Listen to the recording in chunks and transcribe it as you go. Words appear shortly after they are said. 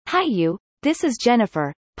Hi this is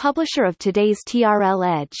Jennifer, publisher of today's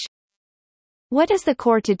TRL Edge. What is the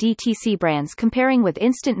core to DTC brands comparing with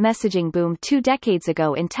instant messaging boom 2 decades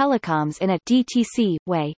ago in telecoms in a DTC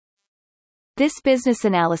way? This business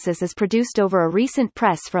analysis is produced over a recent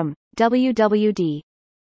press from WWD.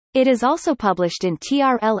 It is also published in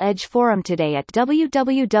TRL Edge forum today at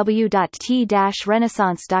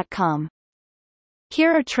www.t-renaissance.com.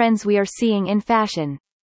 Here are trends we are seeing in fashion.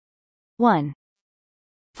 1.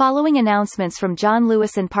 Following announcements from John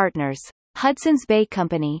Lewis & Partners, Hudson's Bay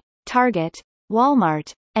Company, Target,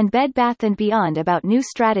 Walmart, and Bed Bath & Beyond about new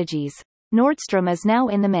strategies, Nordstrom is now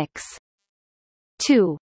in the mix.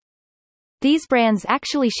 2. These brands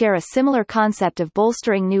actually share a similar concept of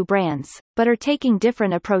bolstering new brands, but are taking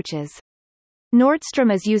different approaches.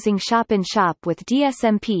 Nordstrom is using shop-in-shop with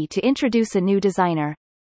DSMP to introduce a new designer.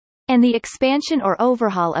 And the expansion or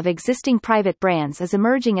overhaul of existing private brands is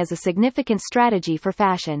emerging as a significant strategy for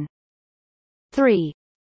fashion. 3.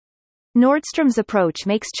 Nordstrom's approach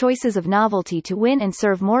makes choices of novelty to win and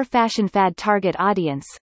serve more fashion fad target audience,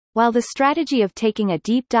 while the strategy of taking a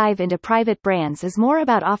deep dive into private brands is more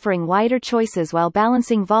about offering wider choices while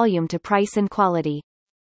balancing volume to price and quality.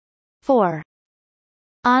 4.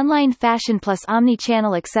 Online fashion plus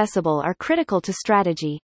omni-channel accessible are critical to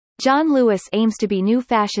strategy. John Lewis aims to be new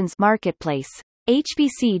fashion's marketplace.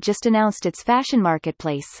 HBC just announced its fashion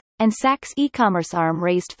marketplace, and Saks e-commerce arm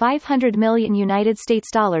raised $500 million in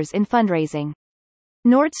fundraising.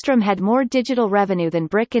 Nordstrom had more digital revenue than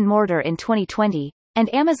brick and mortar in 2020,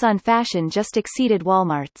 and Amazon Fashion just exceeded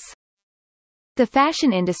Walmart's. The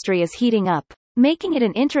fashion industry is heating up, making it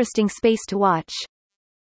an interesting space to watch.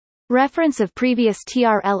 Reference of previous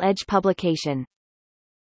TRL Edge publication.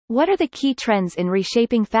 What are the key trends in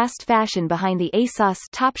reshaping fast fashion behind the ASOS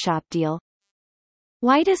Topshop deal?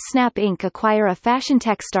 Why does Snap Inc. acquire a fashion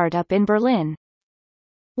tech startup in Berlin?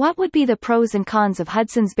 What would be the pros and cons of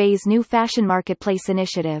Hudson's Bay's new fashion marketplace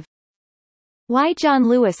initiative? Why John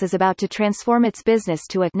Lewis is about to transform its business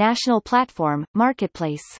to a national platform,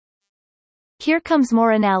 marketplace. Here comes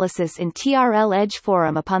more analysis in TRL Edge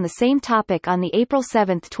forum upon the same topic on the April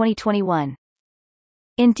 7, 2021.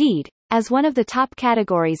 Indeed, as one of the top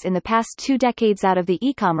categories in the past 2 decades out of the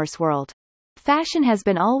e-commerce world, fashion has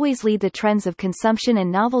been always lead the trends of consumption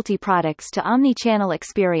and novelty products to omni-channel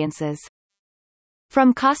experiences.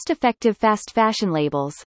 From cost-effective fast fashion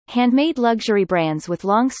labels, handmade luxury brands with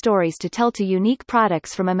long stories to tell to unique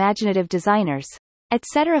products from imaginative designers,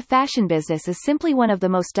 etc. Fashion business is simply one of the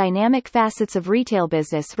most dynamic facets of retail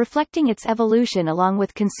business, reflecting its evolution along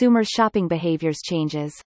with consumers' shopping behaviors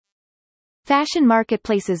changes. Fashion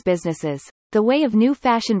marketplaces businesses, the way of new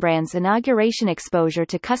fashion brands, inauguration, exposure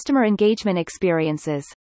to customer engagement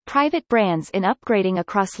experiences, private brands in upgrading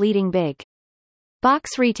across leading big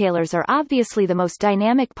box retailers are obviously the most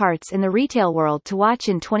dynamic parts in the retail world to watch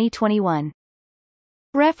in 2021.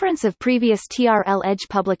 Reference of previous TRL Edge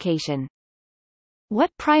publication. What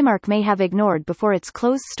Primark may have ignored before its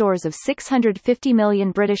closed stores of £650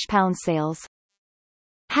 million sales.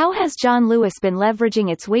 How has John Lewis been leveraging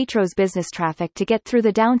its Waitrose business traffic to get through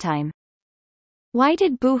the downtime? Why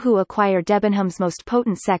did Boohoo acquire Debenhams' most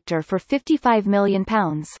potent sector for £55 million?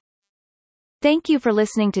 Thank you for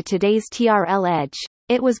listening to today's TRL Edge.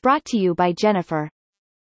 It was brought to you by Jennifer.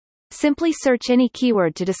 Simply search any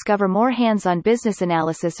keyword to discover more hands-on business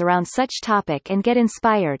analysis around such topic and get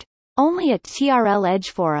inspired. Only at TRL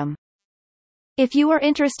Edge forum. If you are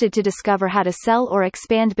interested to discover how to sell or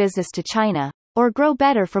expand business to China, or grow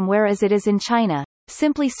better from whereas it is in China,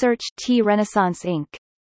 simply search T-Renaissance Inc.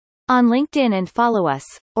 on LinkedIn and follow us,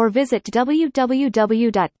 or visit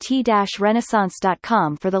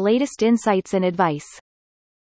www.t-renaissance.com for the latest insights and advice.